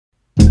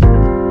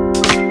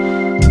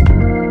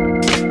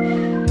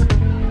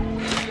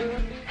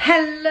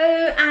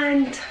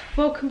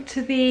welcome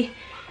to the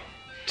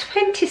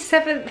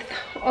 27th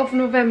of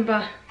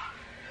November.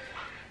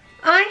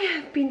 I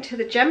have been to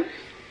the gym.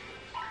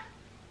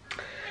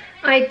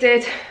 I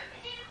did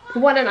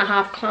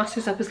 1.5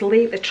 classes. I was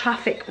late, the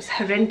traffic was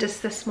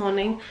horrendous this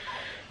morning.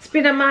 It's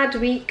been a mad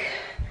week.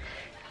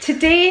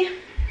 Today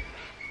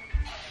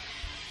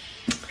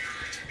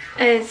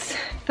is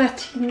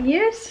 13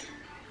 years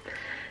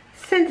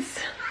since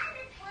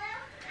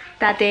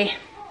Daddy,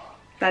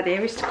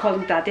 I used to call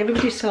him Daddy.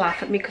 Everybody used to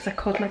laugh at me because I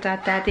called my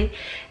dad Daddy.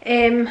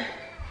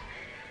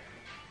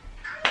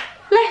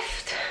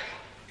 Left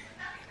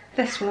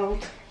this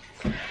world.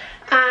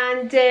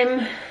 And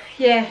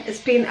yeah,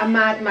 it's been a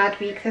mad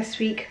week this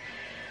week.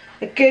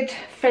 A good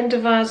friend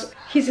of ours,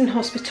 he's in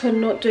hospital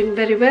and not doing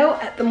very well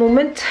at the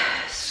moment.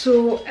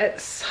 So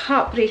it's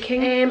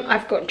heartbreaking.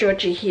 I've got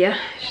Georgie here.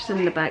 She's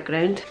in the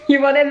background. You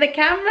want in the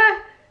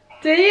camera?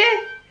 Do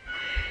you?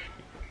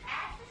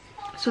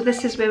 So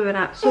this is where we're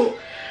at. So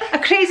a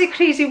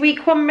crazy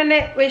week. 1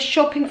 minute we're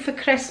shopping for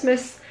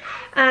Christmas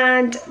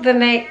and the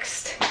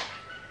next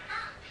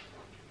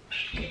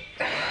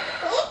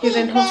you're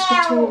in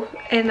hospital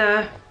in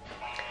a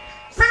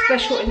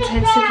special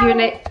intensive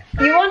unit.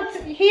 You want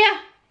to, here?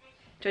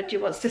 Georgie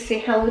wants to say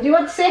hello. Do you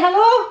want to say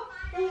hello?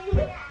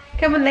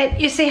 Come on then,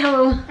 you say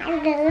hello.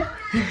 Hello.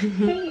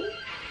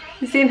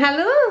 You saying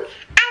hello?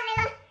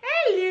 Hello.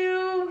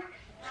 Hello.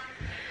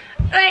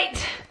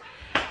 Right.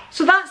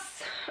 So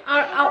that's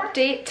our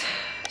update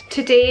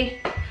today.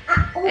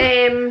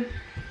 I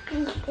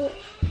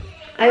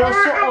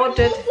also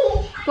ordered,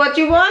 what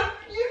do you want?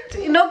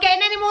 You're not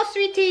getting any more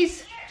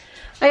sweeties.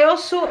 I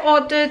also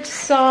ordered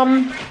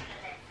some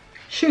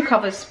shoe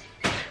covers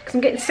because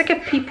I'm getting sick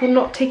of people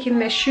not taking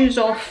their shoes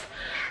off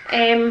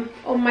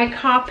on my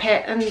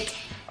carpet, and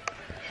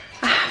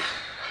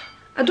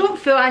I don't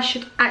feel I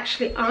should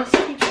actually ask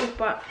people,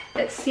 but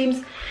it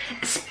seems,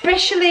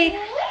 especially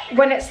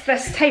when it's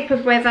this type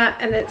of weather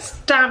and it's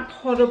damp,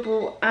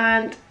 horrible,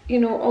 and you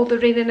know, all the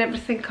rain and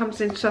everything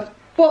comes in. So I've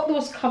bought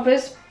those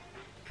covers.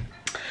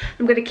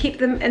 I'm going to keep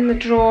them in the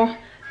drawer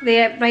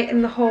there, right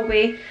in the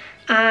hallway.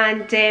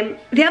 And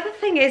the other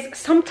thing is,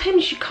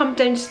 sometimes you come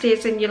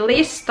downstairs and you're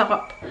laced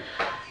up,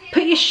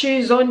 put your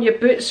shoes on, your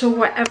boots or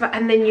whatever,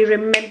 and then you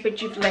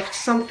remembered you've left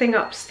something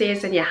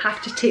upstairs and you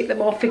have to take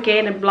them off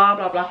again and blah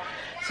blah blah.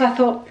 So I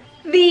thought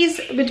these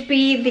would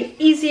be the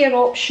easier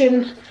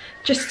option,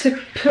 just to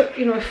put,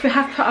 you know, if we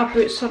have put our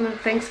boots on and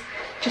things,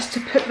 just to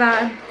put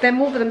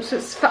them over them. So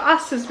it's for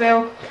us as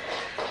well.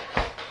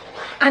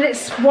 And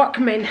it's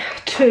workmen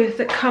too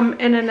that come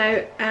in and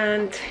out,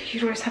 and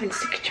you're always having to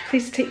say, could you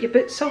please take your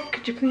boots off?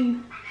 Could you please?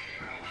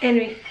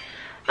 Anyway,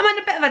 I'm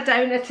in a bit of a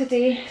downer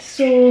today,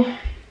 so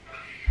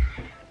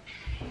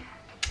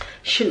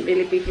shouldn't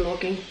really be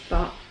vlogging,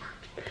 but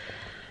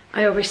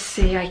I always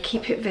say I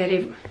keep it very...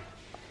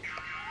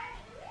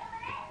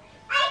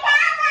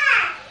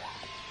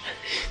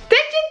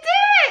 Did you do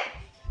it?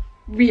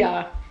 We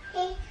are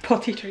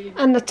potty trained.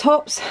 And the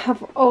tops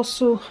have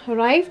also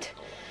arrived.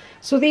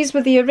 So these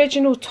were the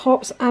original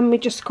tops and we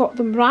just got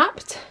them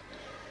wrapped,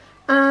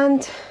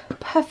 and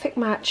perfect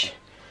match.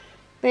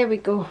 There we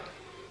go.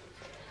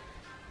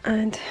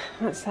 And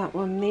that's that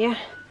one there.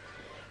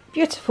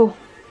 Beautiful.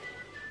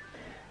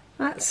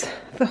 That's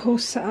the whole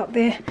setup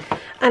there.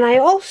 And I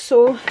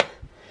also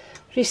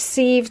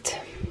received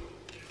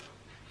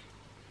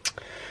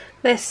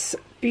this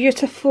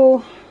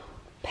beautiful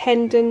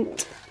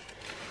pendant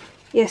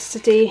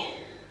yesterday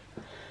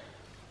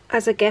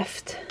as a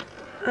gift.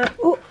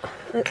 Oh,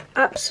 it's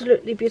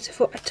absolutely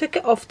beautiful. I took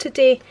it off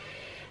today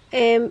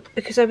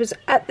because I was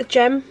at the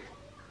gym,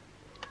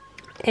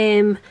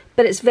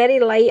 but it's very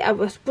light. I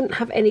wouldn't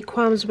have any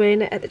qualms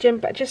wearing it at the gym,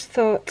 but I just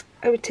thought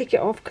I would take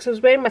it off because I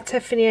was wearing my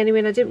Tiffany anyway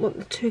and I didn't want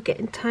the two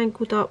getting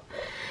tangled up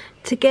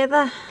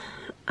together.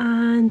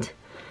 And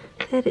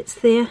there it's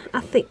there.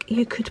 I think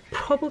you could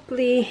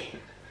probably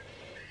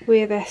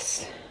wear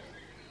this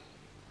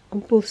on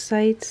both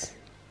sides.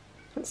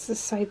 That's the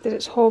side that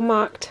it's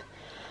hallmarked,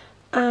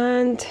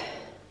 and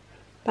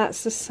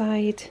that's the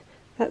side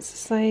that's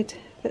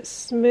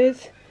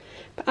smooth.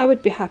 But I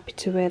would be happy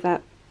to wear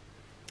that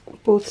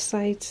both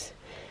sides.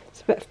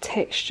 It's a bit of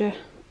texture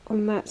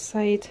on that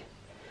side.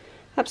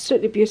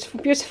 Absolutely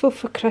beautiful. Beautiful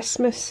for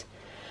Christmas,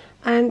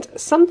 and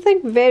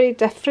something very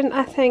different,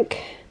 I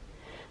think.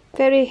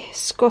 Very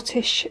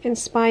Scottish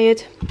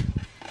inspired.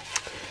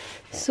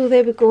 So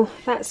there we go.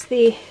 That's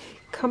the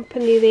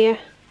company there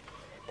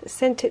that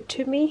sent it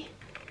to me.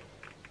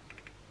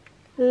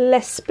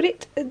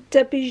 L'Esprit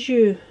de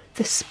Bijou,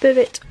 the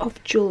spirit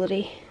of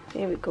jewellery.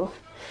 There we go.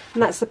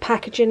 And that's the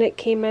packaging it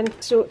came in.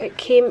 So it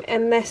came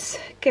in this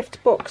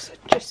gift box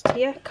just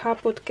here,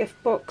 cardboard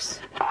gift box,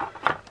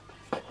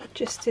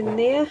 just in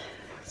there.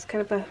 It's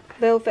kind of a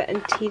velvet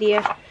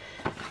interior,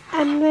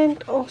 and then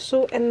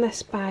also in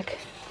this bag.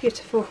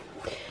 Beautiful,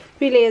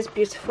 really is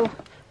beautiful.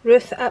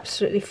 Ruth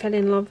absolutely fell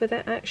in love with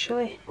it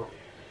actually.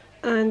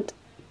 And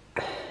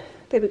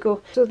there we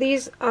go. So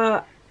these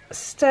are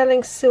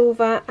sterling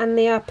silver, and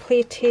they are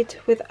plated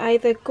with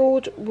either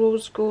gold,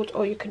 rose gold,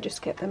 or you can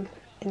just get them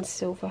in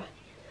silver.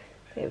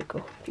 There we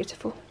go,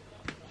 beautiful.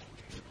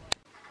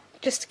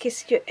 Just in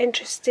case you're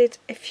interested,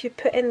 if you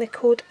put in the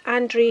code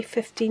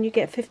Andri15 you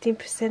get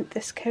 15%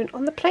 discount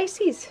on the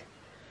prices.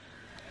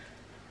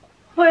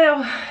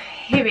 Well,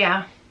 here we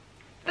are.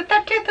 The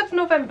 30th of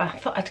November. I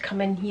thought I'd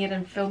come in here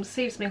and film.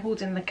 Saves me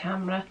holding the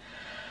camera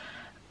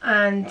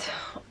and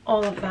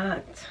all of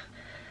that.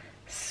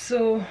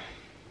 So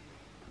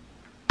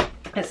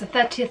it's the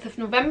 30th of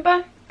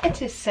November.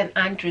 It is St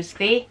Andrew's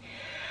Day,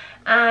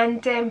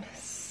 and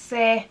it's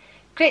a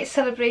great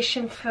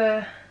celebration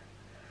for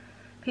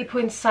people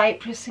in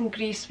Cyprus and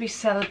Greece. We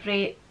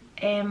celebrate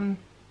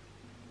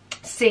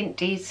saint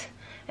days.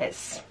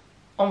 It's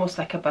almost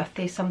like a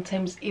birthday,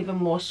 sometimes even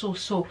more so.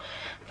 So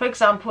for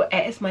example,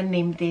 it is my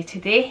name day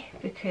today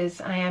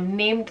because I am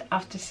named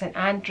after St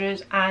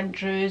Andrews,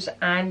 Andrews,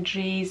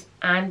 Andries,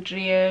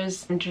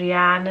 Andreas,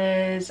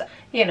 Andrianas,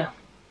 you know,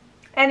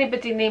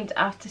 anybody named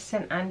after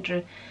St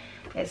Andrew,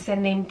 it's their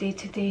name day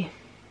today.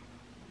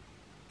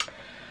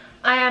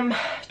 I am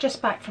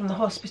just back from the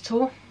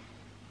hospital,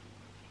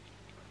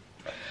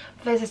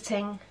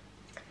 visiting.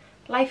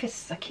 Life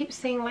is, I keep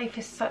saying life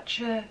is such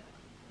a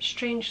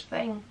strange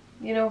thing,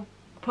 you know.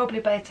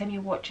 Probably by the time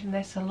you're watching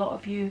this, a lot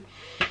of you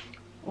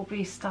will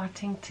be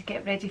starting to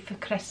get ready for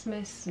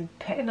Christmas and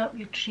putting up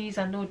your trees.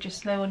 I know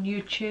just now on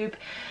YouTube,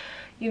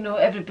 you know,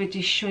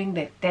 everybody's showing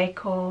their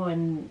deco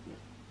and,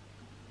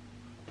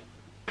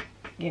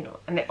 you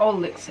know, and it all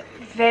looks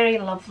very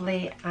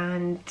lovely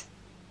and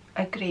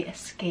a great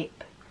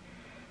escape.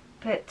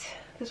 But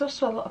there's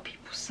also a lot of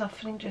people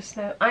suffering just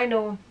now. I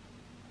know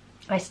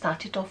I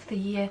started off the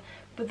year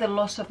with the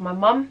loss of my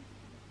mum,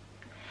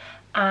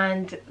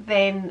 and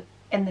then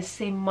in the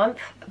same month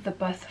the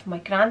birth of my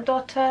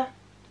granddaughter,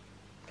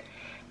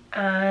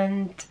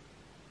 and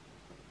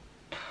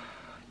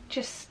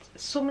just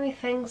so many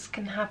things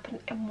can happen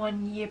in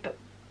 1 year. But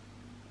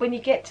when you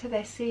get to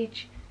this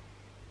age,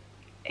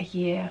 a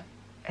year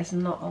is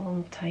not a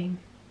long time.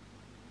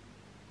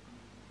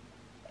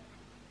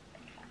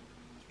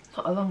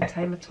 Not a long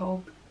time at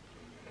all.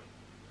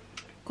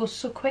 It goes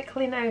so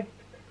quickly now.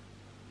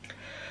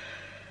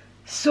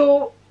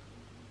 So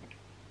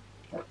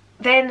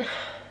then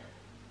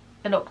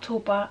in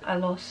October I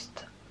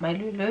lost my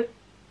Lulu,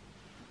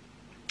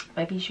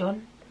 my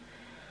Bichon,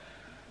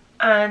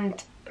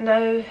 and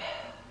now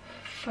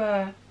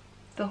for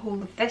the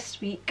whole of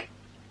this week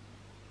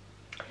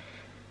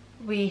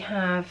we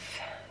have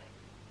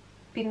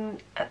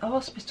been at the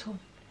hospital.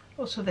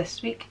 Also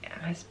this week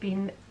has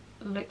been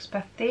Luke's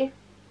birthday,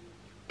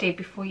 day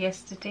before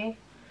yesterday.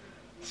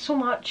 So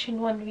much in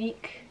 1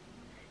 week.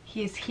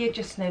 He is here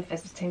just now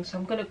visiting, so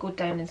I'm going to go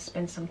down and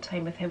spend some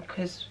time with him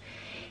because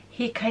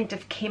he kind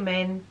of came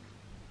in,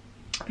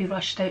 we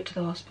rushed out to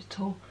the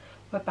hospital,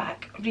 we're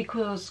back.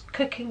 Rico's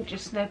cooking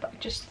just now, but I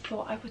just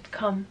thought I would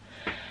come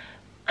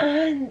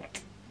and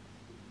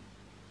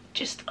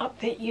just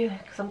update you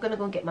because I'm going to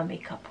go and get my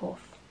makeup off,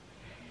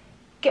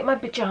 get my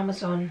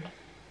pyjamas on.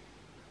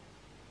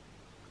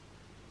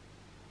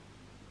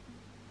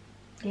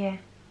 Yeah.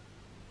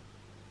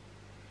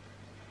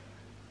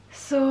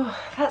 So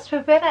that's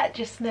where we're at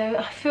just now.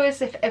 I feel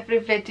as if every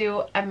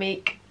video I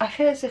make, I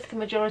feel as if the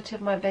majority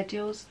of my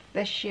videos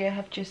this year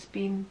have just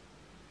been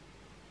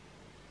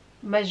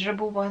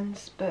miserable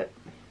ones, but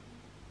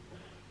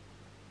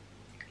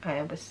I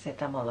always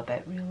said I'm all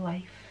about real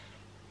life.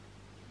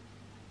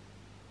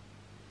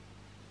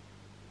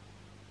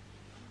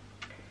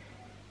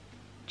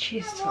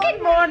 Cheers to life.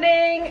 Good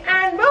morning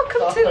and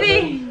welcome to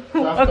the...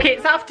 Okay,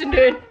 it's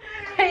afternoon.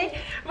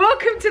 Hey,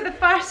 welcome to the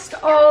 1st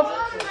of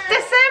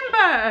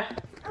December.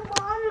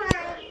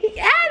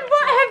 And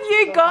what have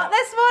you got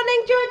this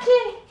morning,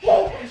 Georgie?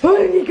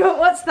 What have you got?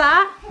 What's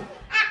that?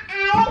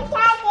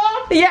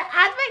 Yeah,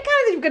 advent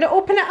calendar. You're going to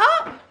open it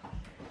up.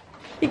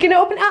 You're going to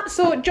open it up.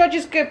 So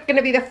Georgie's going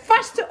to be the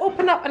first to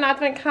open up an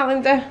advent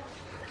calendar,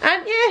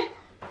 aren't you?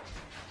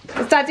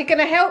 Is Daddy going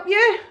to help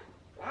you?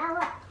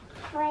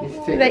 Right,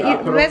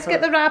 let's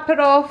get the wrapper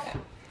off.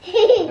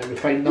 Let me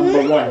find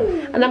number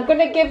 1. And I'm going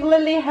to give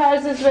Lily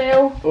hers as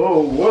well.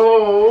 Oh,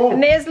 whoa!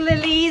 And there's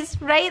Lily's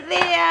right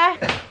there.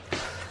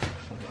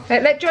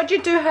 Right, let Georgie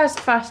do hers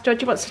first.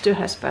 Georgie wants to do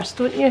hers first,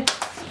 don't you?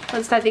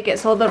 Once Daddy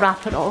gets all the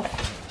wrapper off.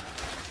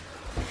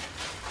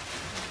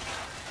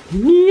 Are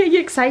you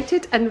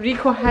excited? And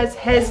Rico has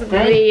his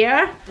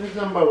there. Here's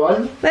number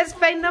 1. Let's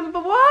find number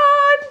 1.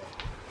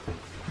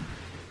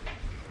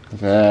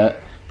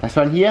 This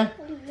one here?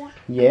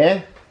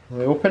 Yeah.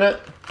 We open it.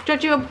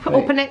 Georgie,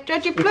 open it.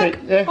 Georgie, look.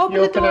 Yeah,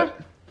 open the door.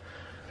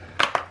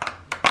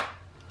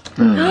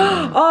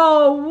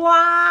 Oh,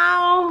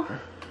 wow.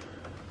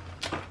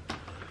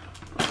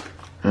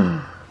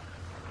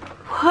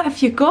 What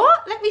have you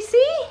got? Let me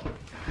see.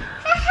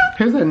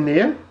 Who's in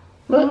there?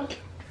 Look.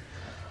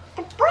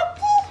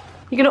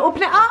 You gonna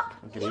open it up?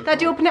 Okay.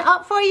 Daddy, open it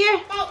up for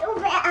you. Daddy,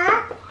 open it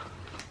up.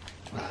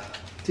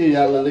 See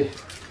ya, Lily.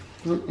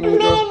 There you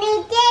go.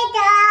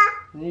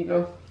 There you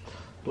go.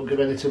 Don't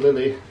give any to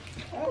Lily.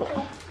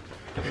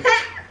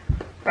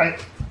 Right.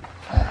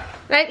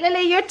 Right,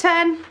 Lily, your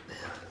turn.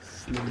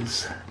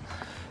 Lily's.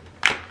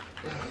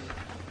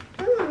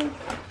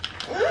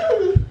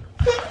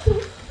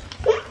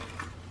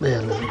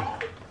 There, Lily.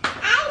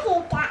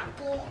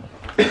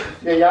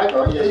 Yeah, I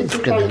got you. It's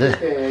good,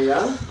 Lily.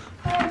 Yeah.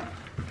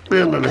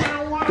 There, Lily.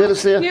 There,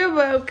 it's there. You're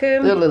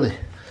welcome. There, Lily.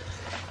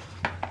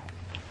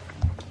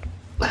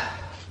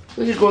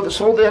 There you go, that's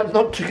all there. I'm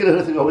not taking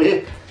anything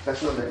away.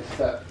 That's not meant to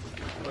fit.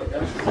 Like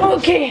this.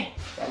 Okay.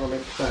 That's not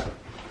meant to fit.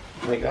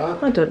 Like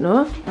that. I don't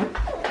know.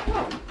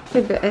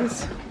 Maybe it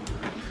is.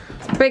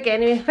 It's big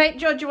anyway. Right,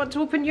 George, you want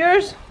to open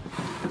yours?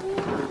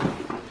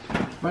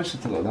 Why is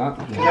it like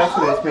that? Yeah, that's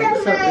what it's meant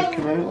to fit. They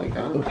come out like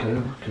that. Okay,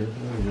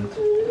 very good.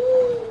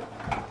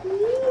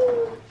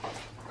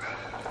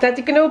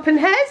 Daddy can open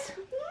his?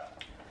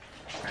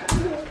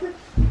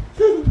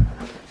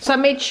 So I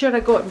made sure I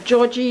got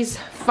Georgie's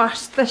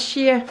first this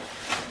year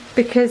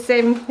because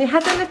he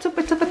had a little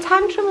bit of a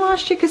tantrum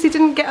last year because he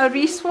didn't get a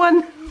Reese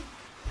one.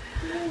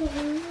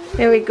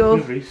 There we go.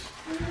 Reese.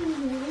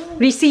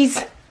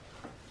 Reese's.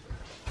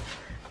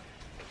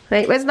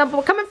 Right, where's number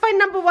one? Come and find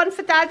number one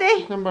for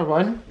Daddy. Number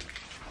one.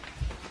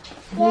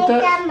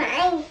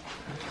 Mine.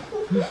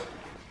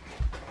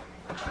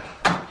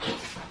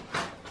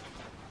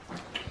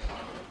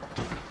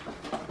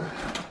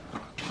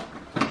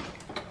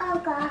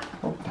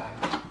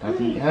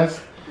 Daddy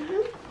has.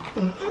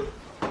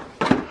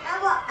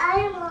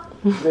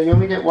 Then you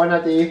only get one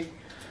a day.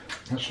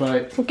 That's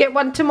right. We'll get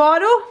one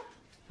tomorrow.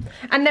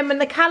 And then when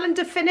the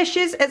calendar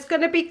finishes, it's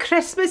going to be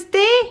Christmas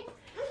Day.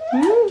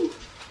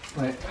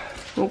 Right.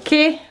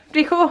 Okay,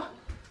 Rico.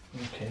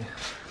 Okay.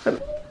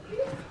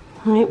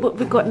 Right, what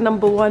we got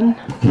number one?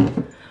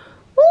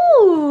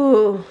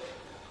 Ooh.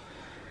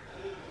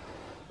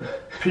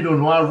 Pinot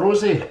Noir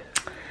Rosé. I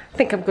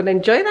think I'm going to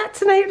enjoy that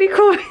tonight,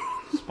 Rico.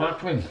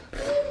 Sparkling.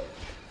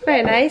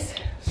 Very nice.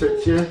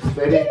 Suits you.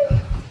 Very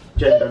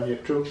gender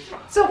neutral.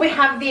 So we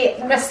have the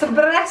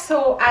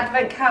Nespresso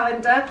Advent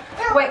Calendar,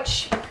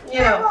 which, you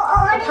know,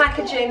 the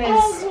packaging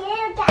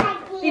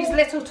leaves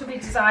little to be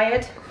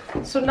desired.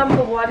 So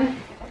number one.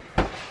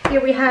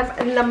 Here we have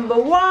number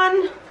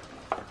one.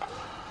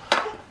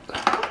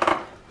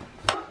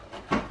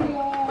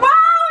 Wow,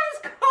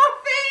 it's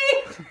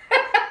coffee!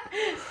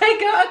 I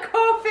got a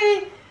coffee.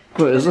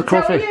 What is the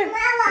coffee?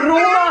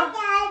 Roma.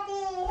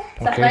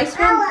 Is that a nice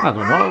one? I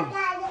don't know.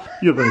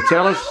 You're going to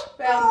tell us.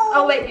 Well,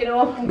 I'll let you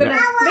know. I'm going to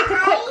make a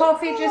quick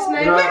coffee just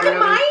now. Look at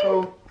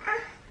mine.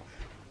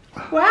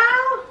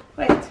 Wow.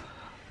 Right.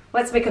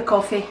 Let's make a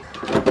coffee.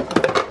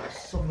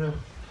 Somewhere.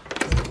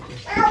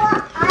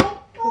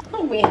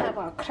 And we have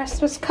our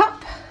Christmas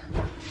cup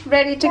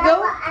ready to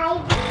go.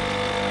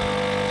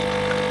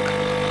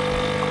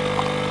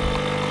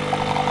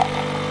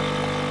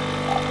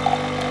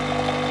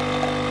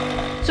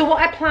 So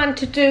what I plan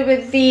to do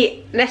with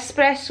the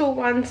Nespresso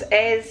ones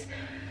is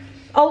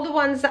all the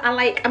ones that I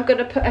like, I'm going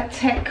to put a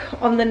tick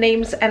on the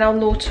names and I'll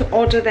know to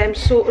order them.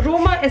 So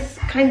Roma is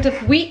kind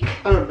of weak.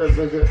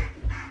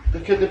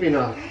 There could have been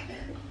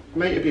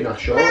might have been a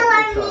shot,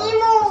 like a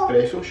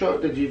espresso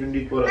shot. Did you even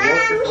read what it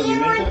was before you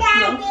made it?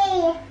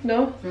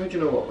 No. How do you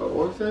know what it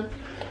was then?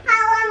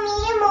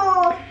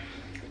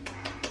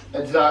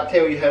 Does that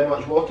tell you how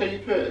much water you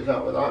put? Is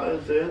that what that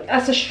is there?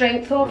 That's the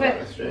strength of it.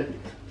 That's strength.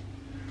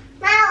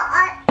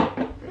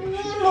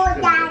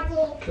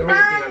 Can we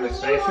get an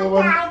espresso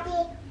one?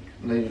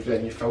 And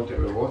then you filled it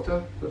with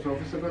water. That's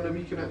obviously going to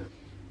weaken it.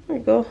 There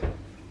you go.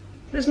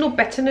 There's no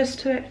bitterness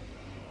to it.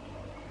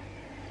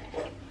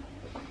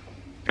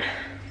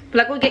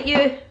 Will I go get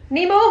you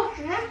Nemo?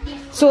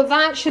 So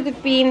that should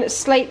have been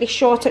slightly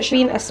short. It should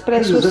have been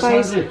espresso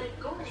size.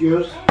 It's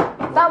yours.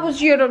 That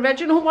was your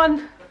original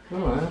one.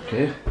 Oh,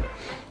 okay.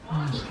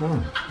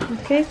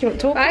 Okay, do you want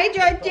to? Hi,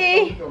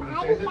 Georgie.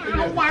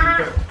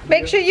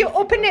 Make sure you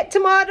open it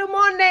tomorrow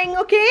morning,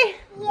 okay?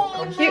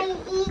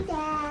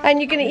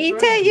 And you're going to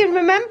eat it, you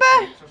remember?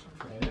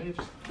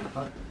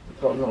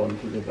 Got no one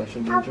to the dish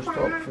and just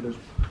talk for his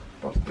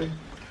birthday.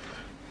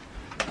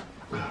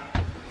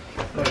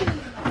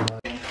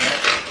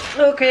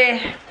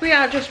 Okay, we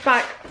are just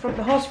back from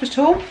the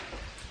hospital.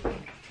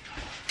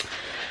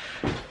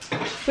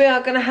 We are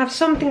going to have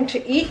something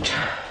to eat.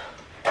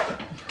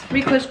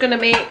 Rico's going to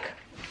make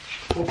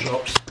pork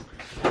chops.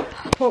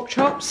 Pork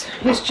chops.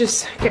 He's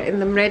just getting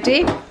them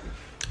ready.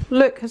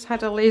 Luke has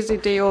had a lazy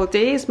day all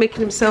day. He's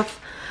making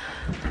himself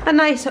a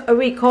nice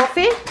wee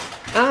coffee.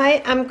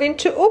 I am going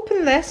to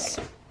open this,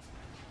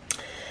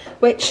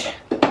 which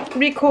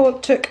Rico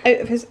took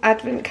out of his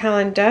advent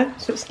calendar.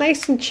 So it's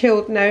nice and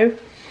chilled now.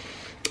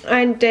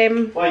 And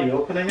why are you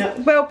opening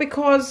it? Well,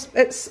 because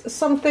it's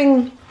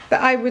something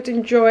that I would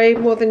enjoy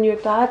more than your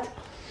dad. Is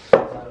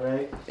that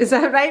right? Is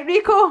that right,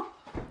 Rico?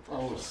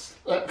 Oh,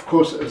 of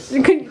course it is.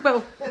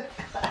 Well,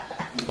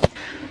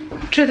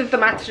 truth of the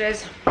matter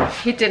is,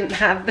 he didn't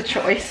have the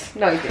choice.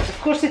 No, he did.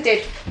 Of course he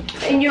did.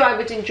 He knew I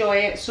would enjoy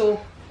it, so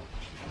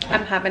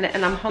I'm having it,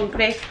 and I'm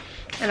hungry,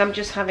 and I'm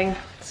just having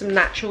some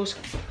nachos.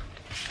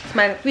 It's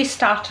my wee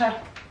starter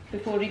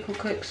before Rico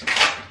cooks.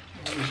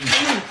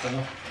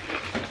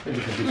 Maybe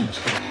we can do some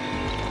stuff.